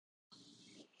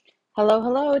Hello,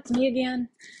 hello, it's me again.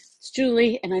 It's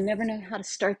Julie, and I never know how to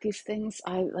start these things.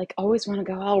 I always want to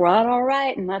go, all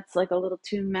right, and that's like a little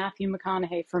too Matthew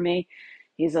McConaughey for me.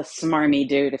 He's a smarmy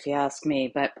dude, if you ask me.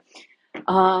 But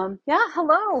yeah,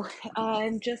 hello.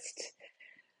 I'm just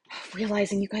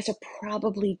realizing you guys are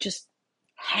probably just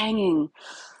hanging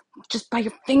just by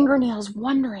your fingernails,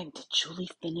 wondering, did Julie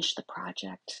finish the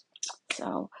project?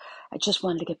 So I just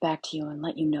wanted to get back to you and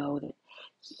let you know that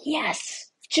yes,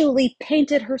 Julie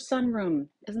painted her sunroom.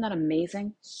 Isn't that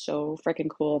amazing? So freaking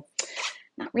cool.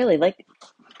 Not really, like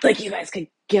you guys could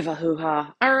give a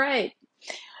hoo-ha. All right.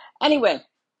 Anyway,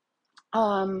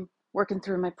 working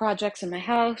through my projects in my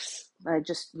house. I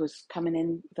just was coming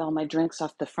in with all my drinks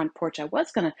off the front porch. I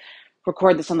was gonna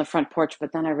record this on the front porch,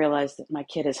 but then I realized that my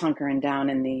kid is hunkering down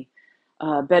in the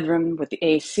bedroom with the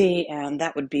AC, and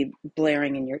that would be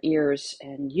blaring in your ears,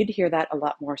 and you'd hear that a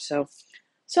lot more. So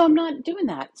I'm not doing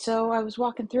that. So I was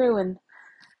walking through, and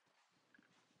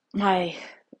my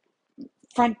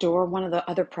front door, one of the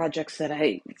other projects that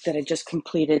I just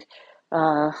completed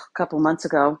a couple months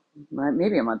ago,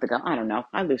 maybe a month ago. I don't know.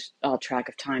 I lose all track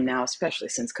of time now, especially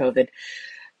since COVID.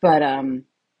 But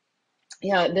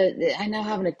yeah, I now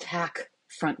have an attack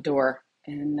front door,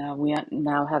 and we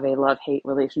now have a love-hate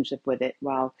relationship with it.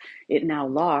 While it now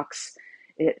locks,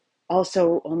 it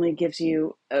also only gives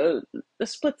you a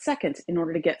split second in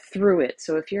order to get through it.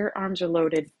 So if your arms are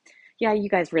loaded, yeah, you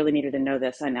guys really needed to know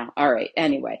this. I know. All right.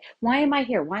 Anyway, why am I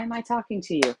here? Why am I talking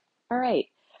to you? All right.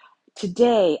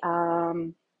 Today,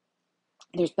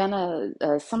 there's been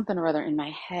a something or other in my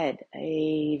head,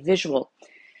 a visual,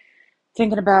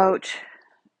 thinking about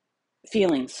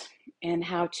feelings and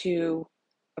how to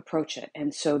approach it.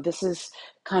 And so this is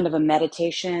kind of a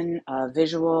meditation, a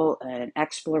visual, an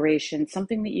exploration,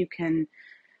 something that you can,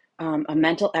 a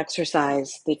mental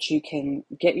exercise that you can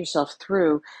get yourself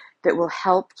through that will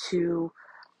help to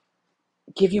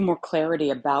give you more clarity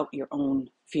about your own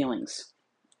feelings.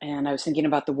 And I was thinking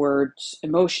about the words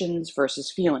emotions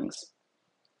versus feelings.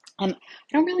 And I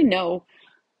don't really know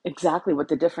exactly what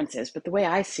the difference is, but the way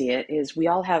I see it is we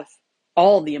all have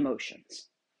all the emotions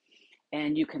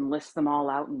and you can list them all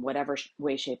out in whatever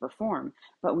way, shape, or form,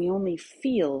 but we only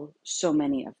feel so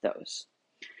many of those.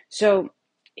 So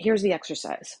here's the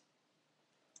exercise.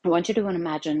 I want you to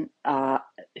imagine a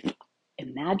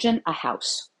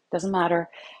house. Doesn't matter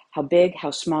how big,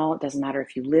 how small. It doesn't matter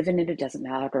if you live in it. It doesn't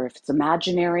matter if it's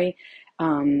imaginary.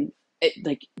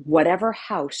 Like whatever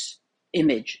house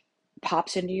image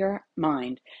pops into your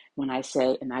mind when I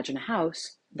say imagine a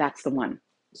house, that's the one.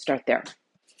 Start there.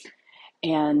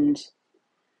 And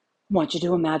I want you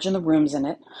to imagine the rooms in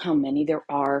it, how many there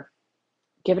are.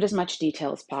 Give it as much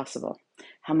detail as possible.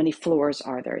 How many floors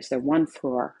are there? Is there one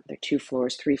floor? Are there two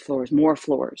floors, three floors, more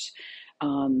floors?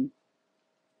 Um,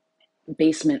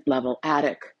 Basement level,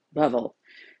 attic level,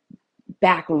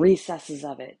 back recesses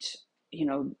of it,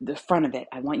 the front of it.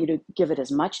 I want you to give it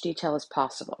as much detail as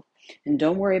possible. And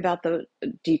don't worry about the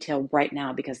detail right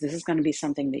now because this is going to be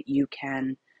something that you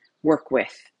can work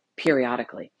with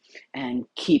periodically and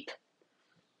keep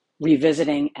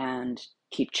revisiting and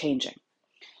keep changing.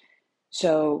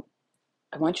 So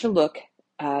I want you to look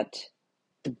at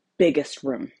the biggest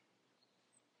room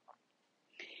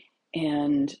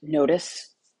and notice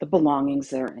the belongings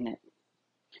that are in it.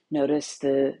 Notice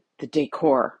the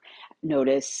decor.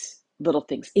 Notice little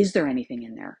things. Is there anything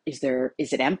in there? Is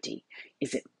it empty?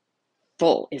 Is it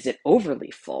full? Is it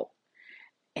overly full?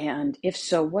 And if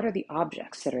so, what are the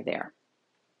objects that are there?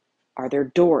 Are there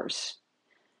doors?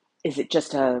 Is it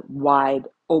just a wide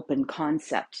open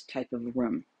concept type of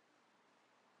room?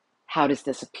 How does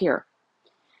this appear?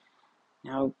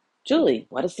 Now, Julie,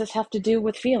 what does this have to do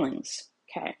with feelings?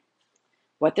 Okay.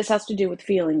 What this has to do with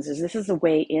feelings is this is a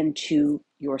way into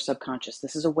your subconscious.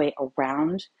 This is a way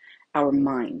around our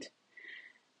mind.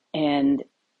 And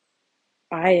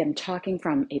I am talking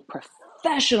from a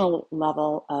professional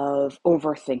level of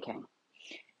overthinking.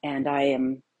 And I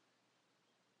am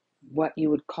what you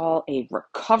would call a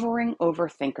recovering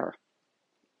overthinker.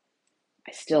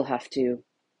 I still have to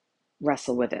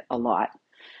wrestle with it a lot,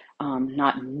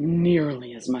 not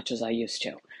nearly as much as I used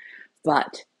to.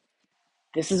 But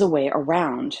this is a way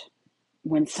around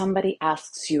when somebody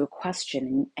asks you a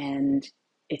question and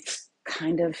it's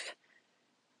kind of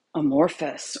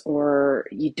amorphous or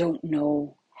you don't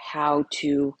know how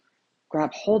to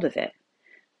grab hold of it.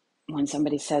 When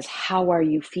somebody says, how are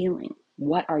you feeling?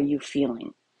 What are you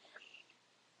feeling?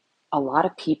 A lot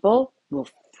of people will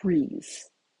freeze.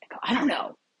 Go, I don't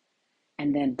know.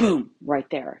 And then boom, right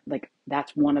there. Like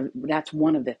that's one of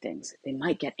the things. They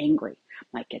might get angry,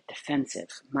 might get defensive,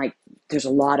 there's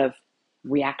a lot of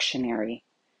reactionary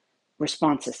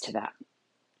responses to that.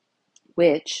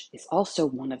 which is also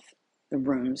one of the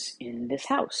rooms in this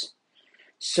house.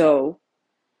 So,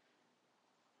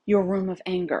 your room of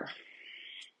anger,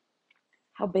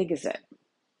 how big is it?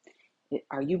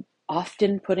 Are you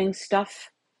often putting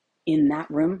stuff in that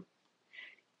room?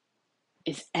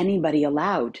 Is anybody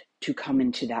allowed to come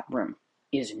into that room?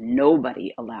 Is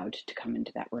nobody allowed to come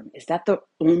into that room? Is that the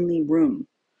only room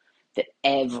that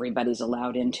everybody's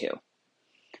allowed into?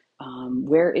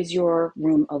 Where is your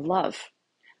room of love?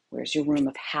 Where's your room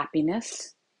of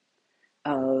happiness,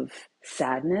 of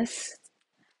sadness,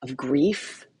 of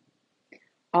grief?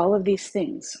 All of these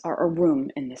things are a room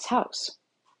in this house.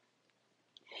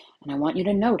 And I want you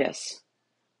to notice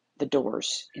the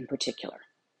doors in particular.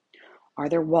 Are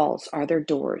there walls? Are there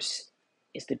doors?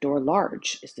 Is the door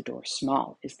large? Is the door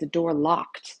small? Is the door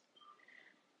locked?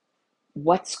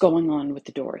 What's going on with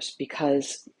the doors?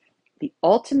 Because the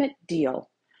ultimate deal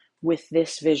with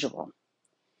this visual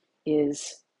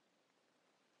is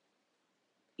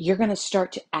you're going to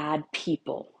start to add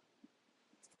people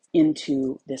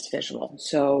into this visual.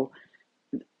 So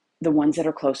the ones that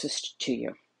are closest to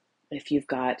you. If you've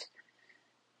got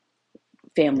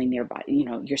family nearby,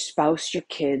 your spouse, your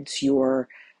kids, your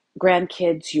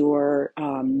grandkids, your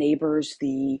neighbors,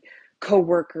 the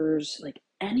co-workers, like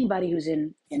anybody who's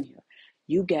in here,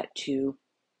 you get to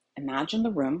imagine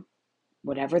the room,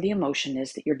 whatever the emotion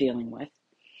is that you're dealing with,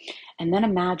 and then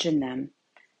imagine them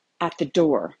at the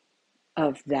door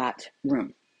of that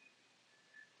room.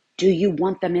 Do you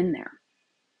want them in there?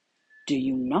 Do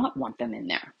you not want them in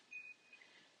there?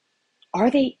 Are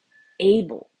they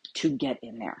able to get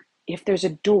in there? If there's a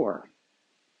door,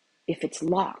 if it's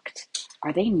locked,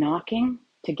 are they knocking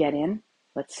to get in?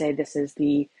 Let's say this is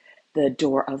the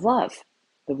door of love,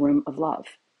 the room of love.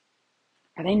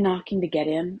 Are they knocking to get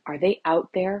in? Are they out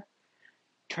there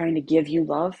trying to give you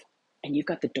love and you've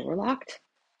got the door locked?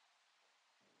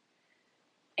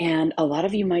 And a lot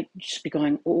of you might just be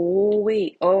going, oh,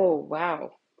 wait, oh,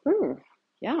 wow. Ooh,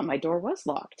 yeah, my door was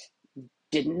locked.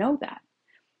 Didn't know that.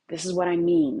 This is what I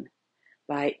mean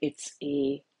by it's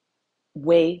a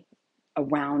way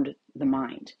around the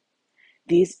mind.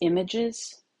 These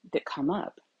images that come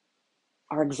up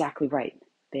are exactly right.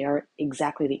 They are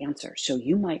exactly the answer. So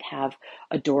you might have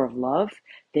a door of love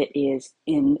that is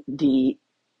in the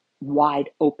wide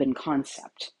open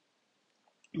concept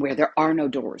where there are no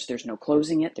doors. There's no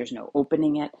closing it. There's no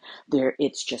opening it.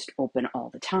 It's just open all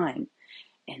the time.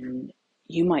 And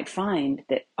you might find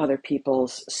that other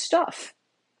people's stuff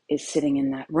is sitting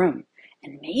in that room.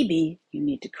 And maybe you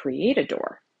need to create a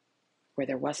door where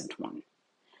there wasn't one.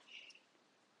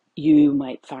 You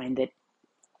might find that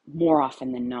more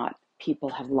often than not, people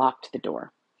have locked the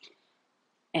door.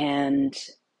 And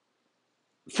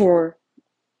for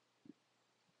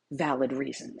valid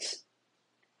reasons.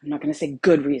 I'm not going to say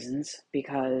good reasons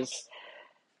because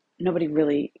nobody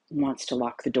really wants to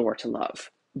lock the door to love,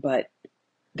 but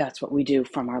that's what we do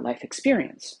from our life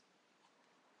experience.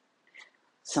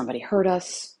 Somebody hurt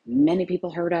us, many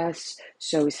people hurt us,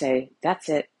 so we say, that's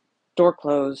it, door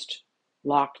closed,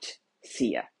 locked,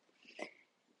 see ya.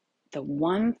 The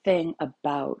one thing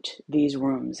about these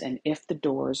rooms, and if the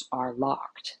doors are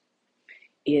locked,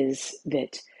 is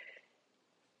that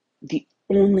the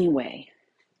only way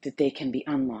that they can be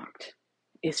unlocked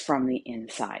is from the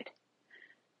inside.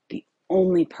 The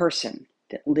only person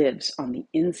that lives on the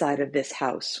inside of this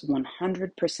house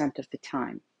 100% of the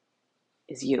time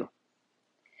is you.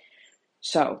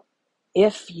 So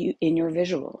if you, in your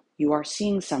visual, you are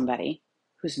seeing somebody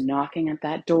who's knocking at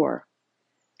that door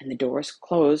and the door is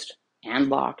closed and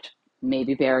locked,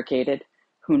 maybe barricaded,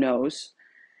 who knows,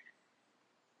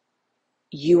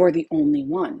 you are the only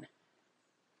one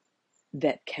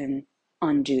that can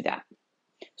undo that.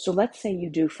 So let's say you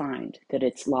do find that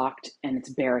it's locked and it's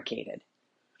barricaded.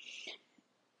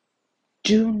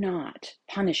 Do not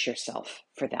punish yourself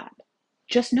for that.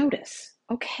 Just notice,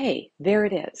 okay, there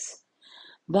it is.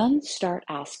 Then start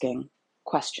asking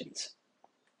questions.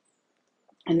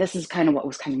 And this is kind of what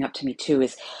was coming up to me too,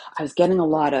 is I was getting a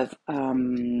lot of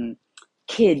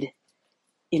kid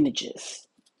images.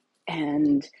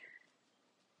 And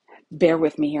bear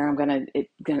with me here,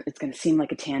 it's gonna seem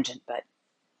like a tangent, but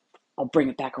I'll bring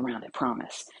it back around, I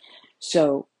promise.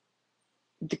 So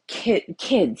the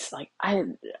kids, like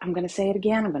I'm gonna say it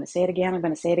again, I'm gonna say it again, I'm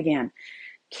gonna say it again.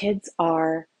 Kids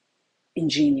are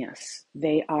ingenious.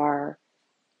 The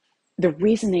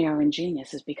reason they are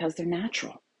ingenious is because they're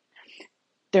natural.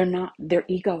 Their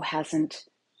ego hasn't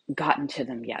gotten to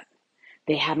them yet.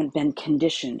 They haven't been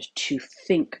conditioned to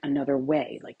think another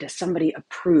way. Like, does somebody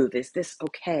approve? Is this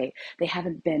okay? They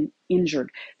haven't been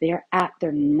injured. They are at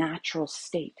their natural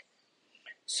state.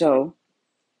 So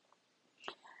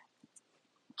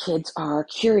kids are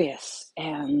curious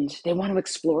and they want to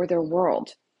explore their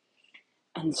world.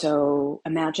 And so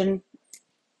imagine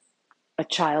a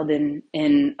child in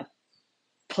a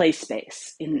play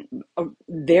space, in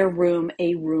their room,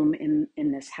 a room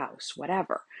in this house,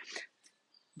 whatever.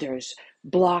 There's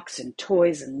blocks and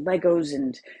toys and Legos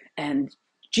and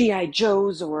GI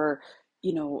Joes, or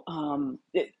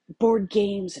board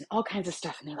games and all kinds of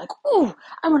stuff, and they're like, oh,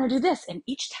 I want to do this. And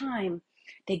each time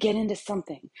they get into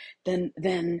something,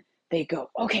 then they go,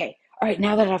 okay, all right,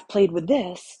 now that I've played with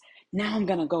this, now I'm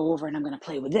going to go over and I'm going to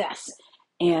play with this.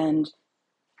 And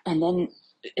then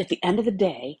at the end of the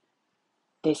day,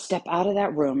 they step out of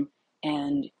that room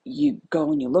and you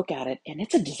go and you look at it, and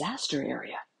it's a disaster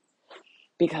area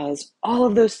because all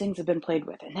of those things have been played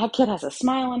with. And that kid has a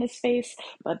smile on his face,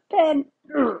 but then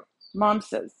mom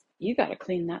says, you got to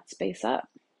clean that space up.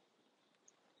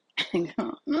 I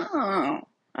go, no,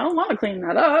 I don't want to clean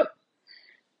that up.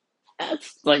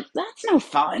 That's no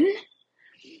fun.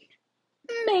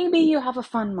 Maybe you have a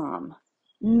fun mom.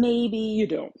 Maybe you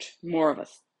don't. More of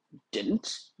us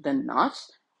didn't than not.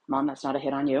 Mom, that's not a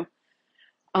hit on you.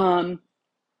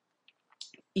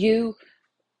 You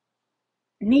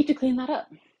need to clean that up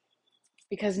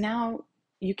because now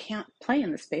you can't play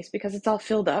in the space because it's all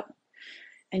filled up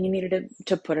and you needed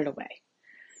to put it away.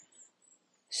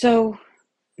 So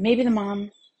maybe the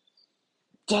mom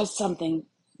does something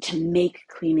to make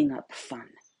cleaning up fun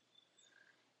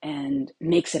and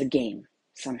makes it a game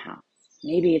somehow.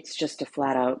 Maybe it's just a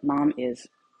flat out, mom is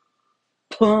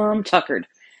plumb tuckered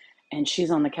and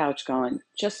she's on the couch going,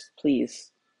 just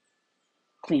please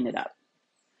clean it up.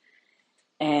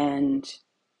 And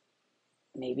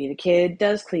maybe the kid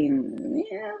does clean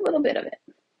a little bit of it.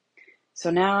 So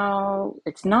now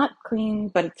it's not clean,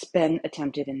 but it's been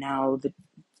attempted, and now the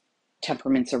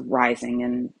temperaments are rising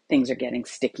and things are getting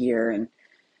stickier, and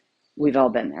we've all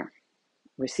been there,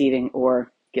 receiving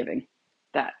or giving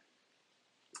that.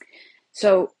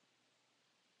 So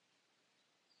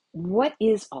what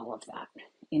is all of that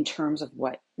in terms of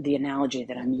what the analogy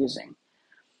that I'm using?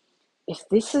 If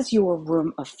this is your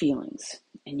room of feelings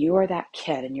and you are that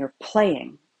kid and you're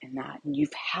playing in that and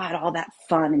you've had all that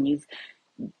fun and you've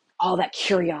all that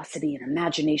curiosity and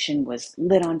imagination was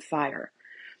lit on fire,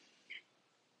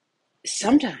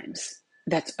 sometimes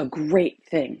that's a great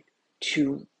thing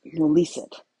to release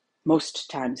it. Most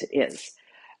times it is.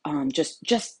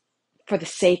 Just for the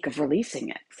sake of releasing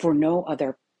it, for no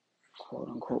other quote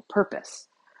unquote purpose.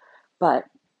 But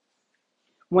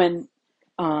when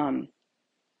my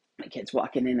kid's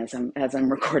walking in as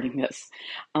I'm recording this,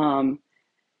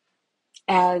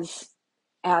 as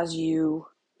you,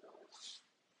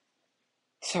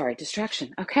 sorry,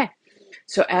 distraction. Okay,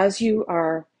 so as you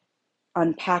are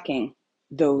unpacking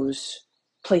those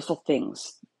playful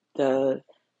things, the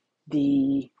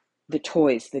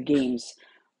toys, the games,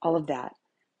 all of that,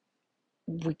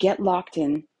 we get locked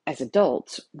in as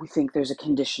adults. We think there's a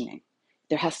conditioning.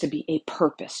 There has to be a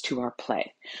purpose to our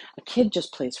play. A kid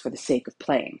just plays for the sake of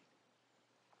playing.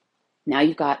 Now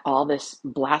you've got all this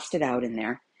blasted out in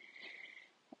there,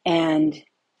 and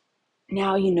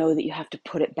now you know that you have to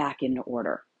put it back into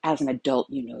order. As an adult,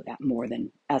 you know that more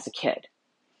than as a kid.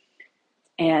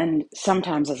 And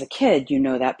sometimes as a kid, you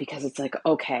know that because it's like,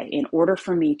 okay, in order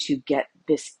for me to get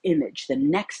this image, the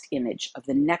next image of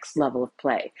the next level of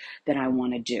play that I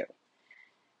want to do,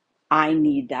 I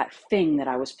need that thing that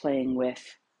I was playing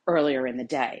with earlier in the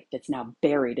day that's now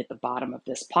buried at the bottom of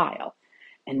this pile.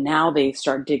 And now they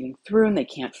start digging through and they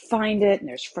can't find it, and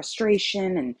there's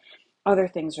frustration and other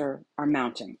things are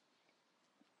mounting.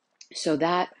 So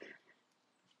that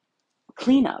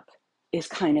cleanup is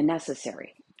kind of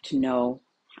necessary to know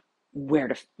where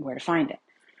to find it.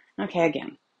 Okay,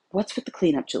 again, what's with the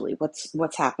cleanup, Julie?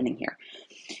 What's happening here?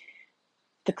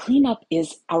 The cleanup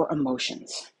is our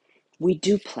emotions. We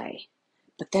do play,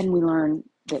 but then we learn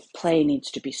that play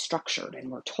needs to be structured, and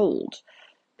we're told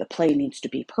the play needs to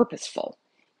be purposeful,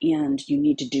 and you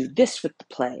need to do this with the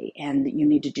play, and you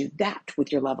need to do that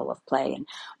with your level of play, and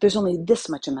there's only this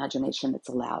much imagination that's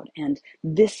allowed, and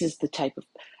this is the type of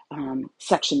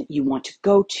section that you want to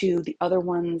go to. The other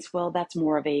ones, well, that's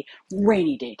more of a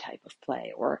rainy day type of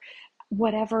play, or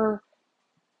whatever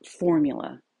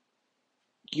formula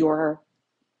your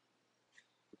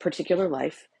particular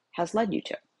life has led you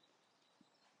to.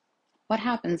 What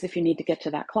happens if you need to get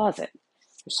to that closet?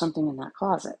 There's something in that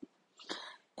closet.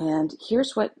 And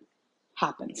here's what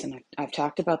happens. And I've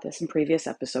talked about this in previous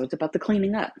episodes about the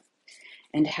cleaning up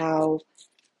and how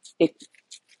it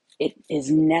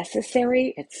is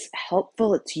necessary, it's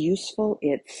helpful, it's useful,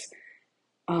 it's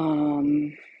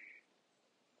a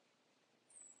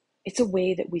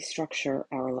way that we structure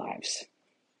our lives.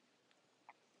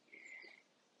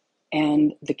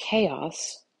 And the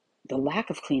chaos, the lack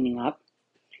of cleaning up,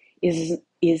 is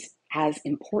as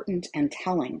important and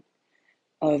telling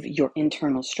of your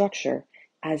internal structure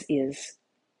as is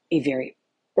a very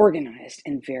organized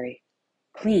and very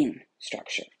clean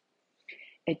structure.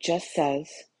 It just says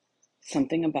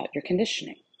something about your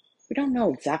conditioning. We don't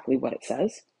know exactly what it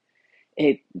says.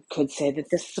 It could say that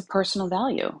this is a personal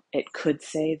value. It could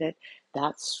say that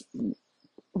that's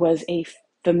was a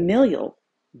familial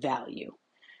value.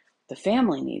 The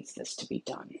family needs this to be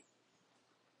done.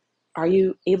 Are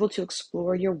you able to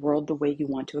explore your world the way you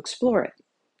want to explore it?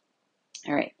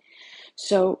 All right.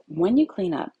 So when you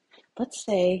clean up, let's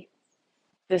say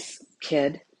this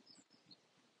kid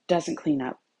doesn't clean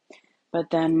up, but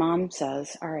then mom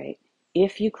says, all right,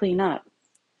 if you clean up,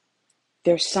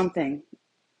 there's something.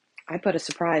 I put a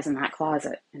surprise in that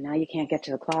closet, and now you can't get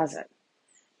to the closet.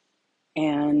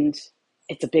 And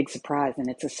it's a big surprise, and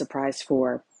it's a surprise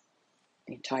for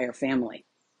the entire family.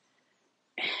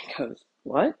 And he goes,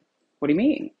 what? What do you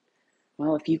mean?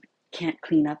 Well, if you can't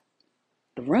clean up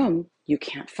the room, you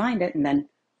can't find it, and then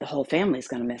the whole family's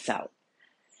going to miss out.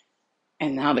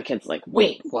 And now the kid's like,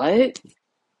 wait, what?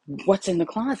 What's in the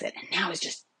closet? And now he's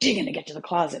just digging to get to the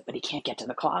closet, but he can't get to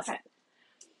the closet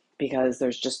because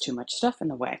there's just too much stuff in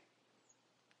the way.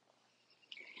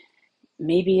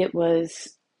 Maybe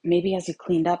as he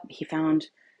cleaned up, he found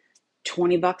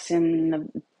 $20 in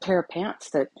a pair of pants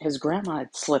that his grandma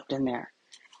had slipped in there.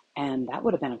 And that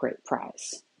would have been a great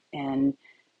prize. And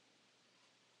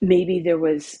maybe there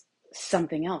was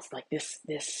something else like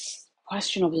this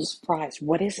questionable prize.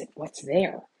 What is it? What's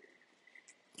there?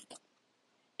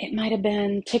 It might have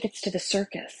been tickets to the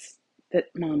circus that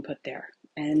mom put there.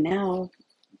 And now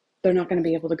they're not going to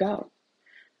be able to go.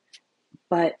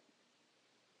 But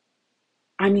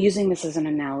I'm using this as an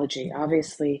analogy.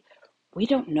 Obviously, we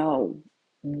don't know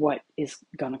what is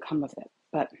going to come of it.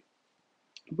 But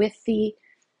with the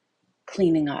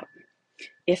cleaning up,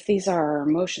 if these are our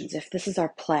emotions, if this is our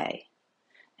play,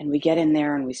 and we get in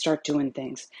there and we start doing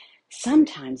things,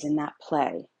 sometimes in that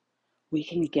play, we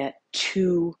can get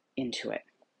too into it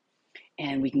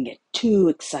and we can get too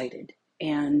excited.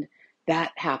 And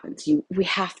that happens. We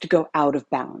have to go out of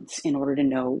balance in order to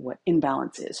know what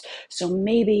imbalance is. So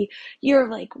maybe you're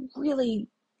like really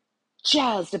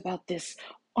jazzed about this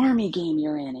army game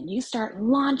you're in, and you start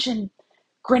launching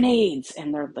grenades,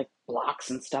 and they're like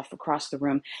blocks and stuff across the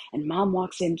room. And mom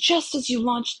walks in just as you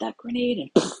launched that grenade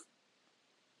and poof,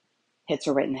 hits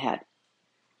her right in the head.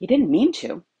 You didn't mean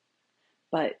to,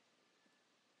 but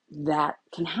that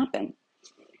can happen.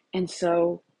 And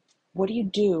so what do you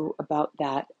do about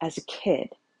that as a kid?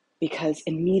 Because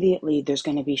immediately there's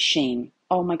going to be shame.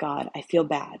 Oh my God, I feel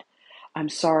bad. I'm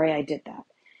sorry I did that.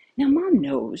 Now, mom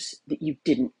knows that you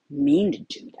didn't mean to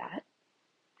do that,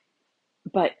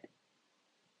 but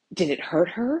did it hurt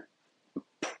her?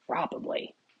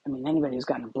 Probably. I mean, anybody who's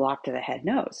gotten a block to the head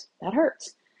knows that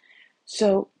hurts.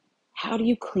 So how do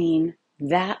you clean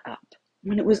that up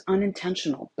when it was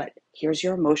unintentional? But here's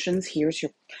your emotions, here's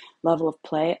your level of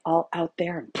play all out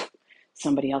there, and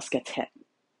somebody else gets hit.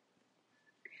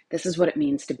 This is what it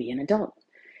means to be an adult,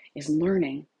 is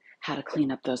learning how to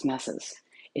clean up those messes,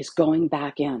 is going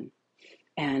back in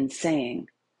and saying,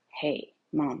 hey,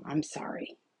 mom, I'm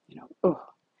sorry. Oh.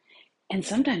 And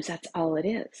sometimes that's all it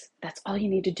is. That's all you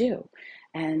need to do.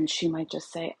 And she might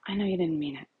just say, I know you didn't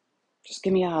mean it. Just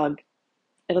give me a hug.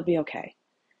 It'll be okay.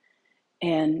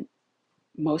 And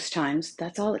most times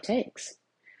that's all it takes.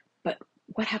 But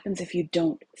what happens if you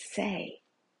don't say,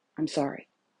 I'm sorry?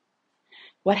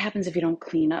 What happens if you don't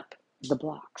clean up the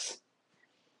blocks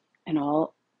and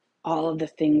all of the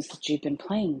things that you've been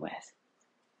playing with?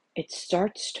 It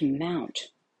starts to mount,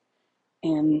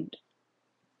 and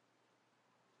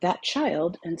that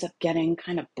child ends up getting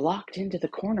kind of blocked into the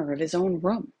corner of his own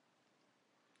room.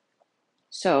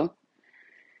 So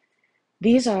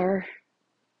these are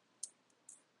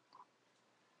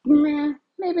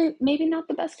maybe not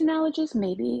the best analogies,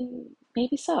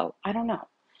 maybe so. I don't know.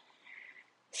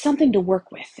 Something to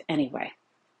work with anyway.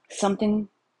 Something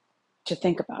to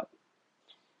think about.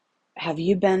 Have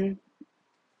you been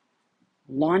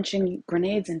launching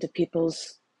grenades into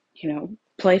people's,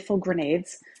 playful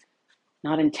grenades,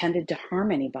 not intended to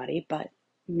harm anybody, but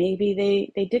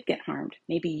maybe they did get harmed.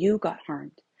 Maybe you got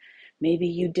harmed. Maybe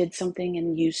you did something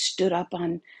and you stood up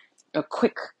on a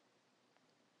quick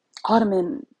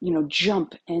ottoman,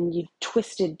 jump, and you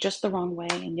twisted just the wrong way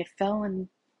and you fell and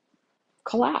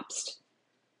collapsed.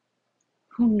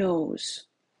 Who knows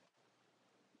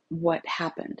what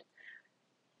happened?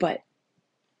 But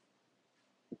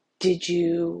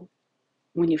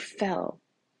when you fell,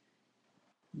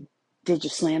 did you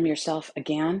slam yourself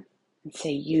again? and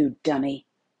say, you dummy,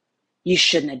 you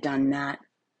shouldn't have done that.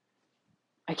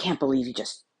 I can't believe you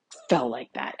just fell like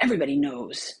that. Everybody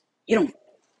knows you don't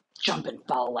jump and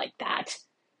fall like that.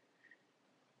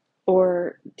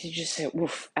 Or did you just say,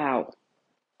 woof, ow,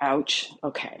 ouch,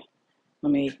 okay,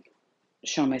 let me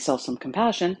show myself some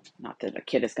compassion. Not that a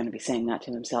kid is going to be saying that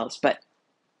to themselves, but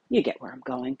you get where I'm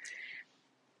going.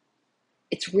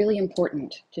 It's really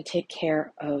important to take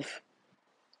care of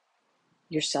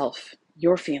yourself,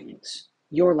 your feelings,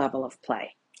 your level of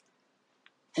play.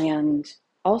 And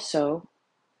also,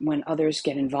 when others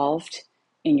get involved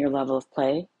in your level of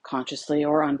play, consciously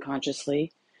or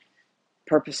unconsciously,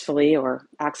 purposefully or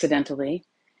accidentally,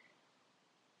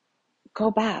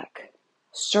 go back,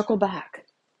 circle back,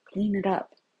 clean it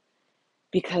up,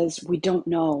 because we don't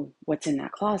know what's in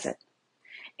that closet.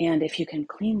 And if you can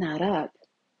clean that up,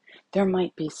 there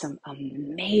might be some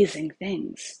amazing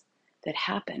things that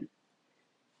happen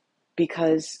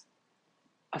because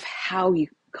of how you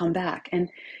come back. And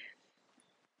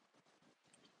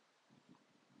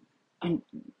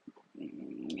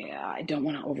yeah, I don't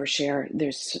want to overshare.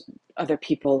 There's other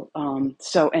people.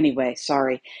 So anyway,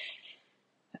 sorry.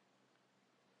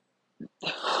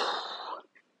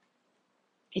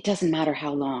 It doesn't matter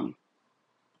how long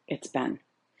it's been.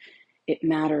 It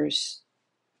matters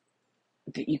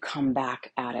that you come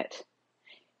back at it.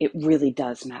 It really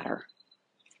does matter.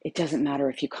 It doesn't matter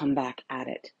if you come back at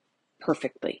it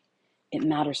perfectly. It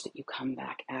matters that you come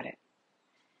back at it.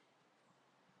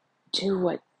 Do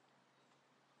what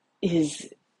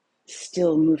is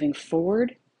still moving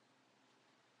forward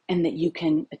and that you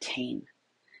can attain.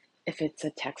 If it's a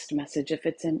text message, if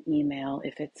it's an email,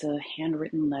 if it's a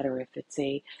handwritten letter, if it's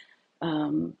a,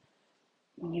 you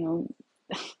know,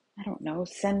 I don't know,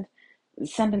 send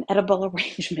an edible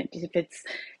arrangement. If it's,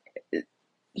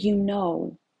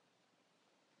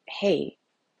 hey,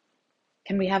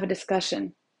 can we have a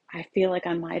discussion? I feel like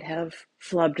I might have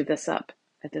flubbed this up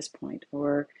at this point,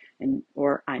 or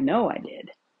I know I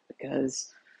did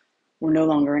because we're no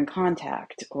longer in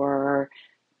contact, or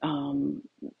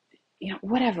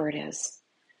whatever it is.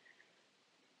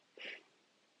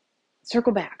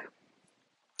 Circle back.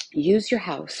 Use your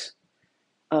house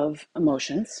of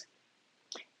emotions,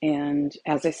 and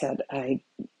as I said,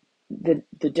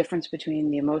 the difference between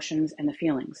the emotions and the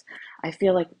feelings. I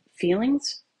feel like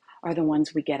feelings are the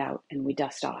ones we get out and we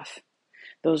dust off.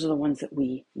 Those are the ones that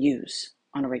we use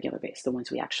on a regular basis, the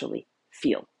ones we actually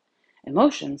feel.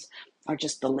 Emotions are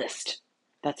just the list.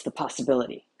 That's the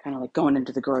possibility, kind of like going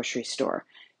into the grocery store.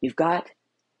 You've got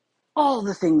all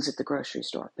the things at the grocery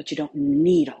store, but you don't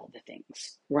need all the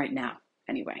things right now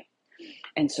anyway.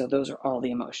 And so those are all the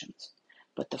emotions.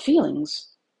 But the feelings,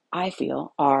 I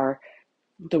feel, are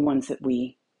the ones that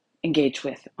we engage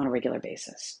with on a regular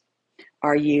basis.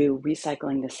 Are you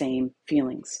recycling the same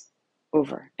feelings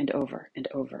over and over and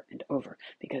over and over?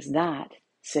 Because that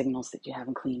signals that you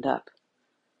haven't cleaned up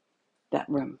that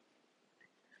room.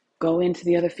 Go into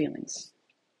the other feelings.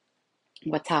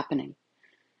 What's happening?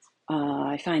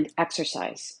 I find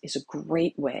exercise is a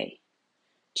great way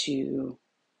to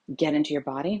get into your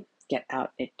body, get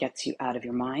out. It gets you out of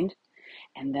your mind.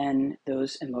 And then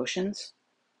those emotions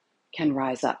can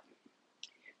rise up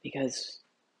because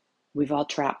we've all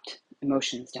trapped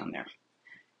emotions down there,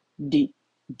 deep,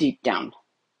 deep down.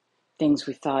 Things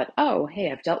we thought, oh,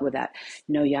 hey, I've dealt with that.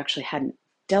 No, you actually hadn't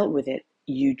dealt with it.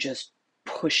 You just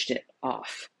pushed it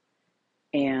off.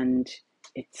 And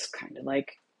it's kind of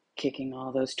like kicking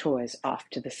all those toys off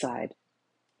to the side.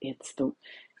 It's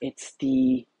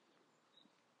the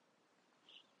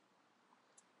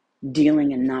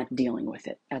dealing and not dealing with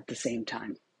it at the same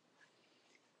time.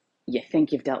 You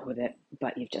think you've dealt with it,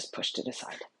 but you've just pushed it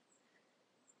aside.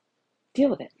 Deal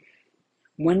with it.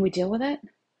 When we deal with it,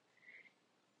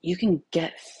 you can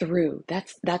get through.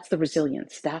 That's the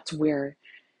resilience. That's where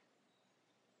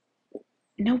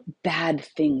no bad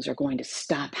things are going to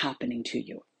stop happening to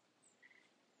you.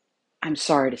 I'm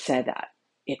sorry to say that.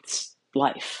 It's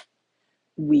life.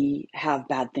 We have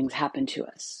bad things happen to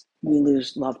us. We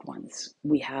lose loved ones.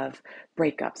 We have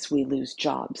breakups. We lose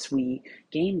jobs. We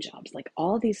gain jobs. Like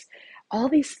all these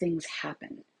things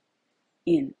happen.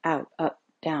 In, out, up,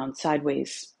 down,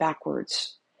 sideways,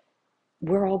 backwards.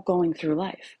 We're all going through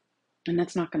life. And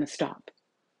that's not going to stop.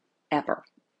 Ever.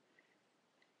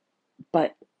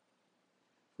 But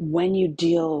when you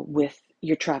deal with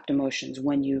your trapped emotions,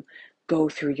 when you go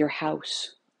through your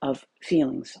house of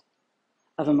feelings,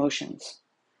 of emotions,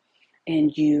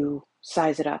 and you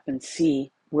size it up and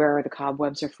see where the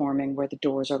cobwebs are forming, where the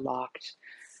doors are locked,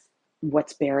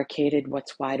 what's barricaded,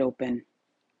 what's wide open,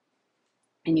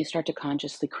 and you start to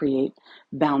consciously create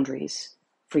boundaries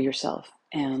for yourself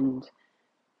and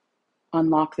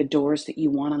unlock the doors that you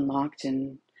want unlocked,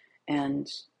 and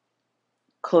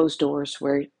close doors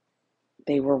where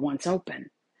they were once open,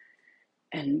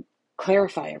 and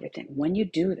clarify everything. When you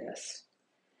do this,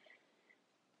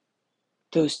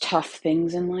 those tough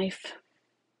things in life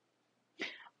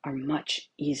are much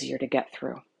easier to get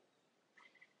through.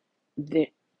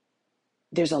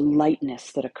 There's a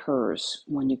lightness that occurs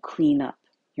when you clean up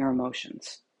your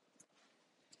emotions.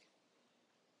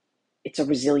 It's a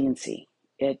resiliency.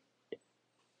 It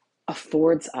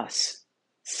affords us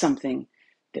something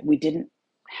that we didn't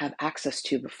have access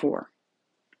to before.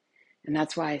 And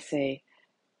that's why I say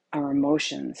our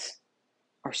emotions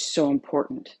are so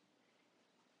important.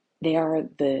 They are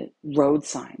the road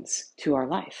signs to our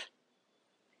life.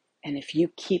 And if you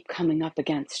keep coming up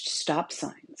against stop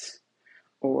signs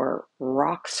or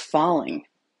rocks falling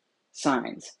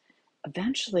signs,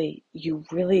 eventually you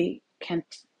really can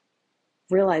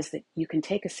realize that you can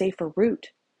take a safer route.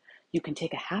 You can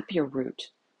take a happier route.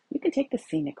 You can take the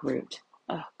scenic route.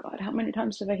 Oh God, how many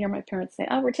times did I hear my parents say,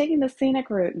 "Oh, we're taking the scenic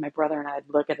route," and my brother and I'd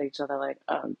look at each other like,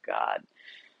 "Oh God,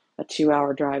 a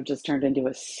 2-hour drive just turned into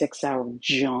a 6-hour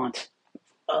jaunt."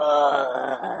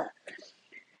 Ugh.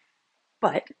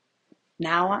 But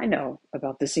now I know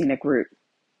about the scenic route,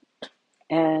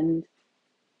 and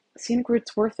scenic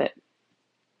route's worth it.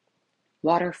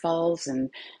 Waterfalls and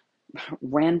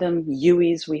random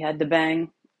Uis we had to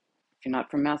bang. If you're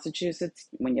not from Massachusetts,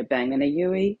 when you're banging a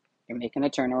Ui, you're making a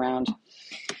turnaround.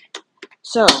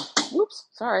 So, whoops,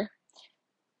 sorry,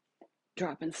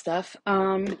 dropping stuff.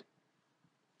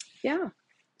 Yeah.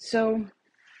 So,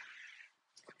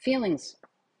 feelings.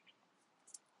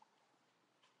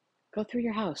 Go through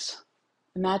your house.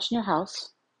 Imagine your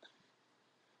house.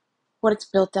 What it's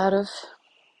built out of.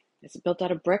 Is it built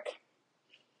out of brick?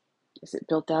 Is it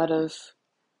built out of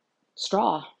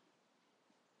straw?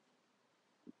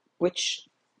 Which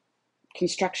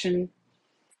construction?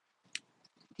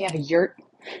 You have a yurt.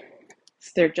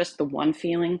 Is there just the one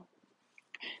feeling?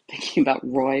 Thinking about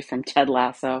Roy from Ted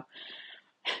Lasso.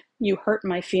 You hurt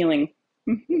my feeling.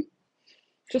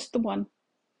 Just the one.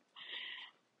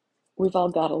 We've all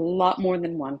got a lot more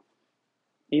than one,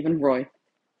 even Roy.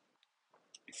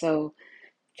 So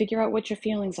figure out what your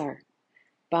feelings are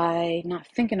by not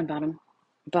thinking about them,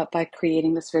 but by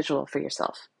creating this visual for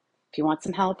yourself. If you want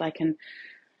some help,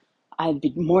 I'd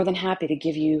be more than happy to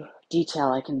give you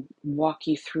detail. I can walk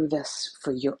you through this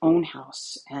for your own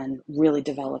house and really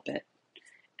develop it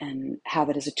and have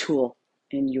it as a tool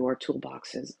in your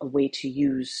toolbox, as a way to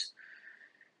use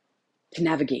to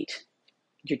navigate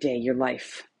your day, your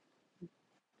life,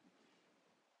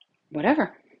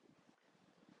 whatever.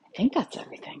 I think that's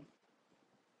everything.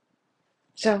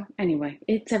 So anyway,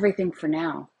 it's everything for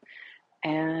now.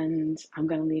 And I'm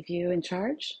going to leave you in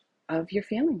charge of your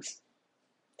feelings.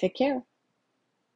 Take care.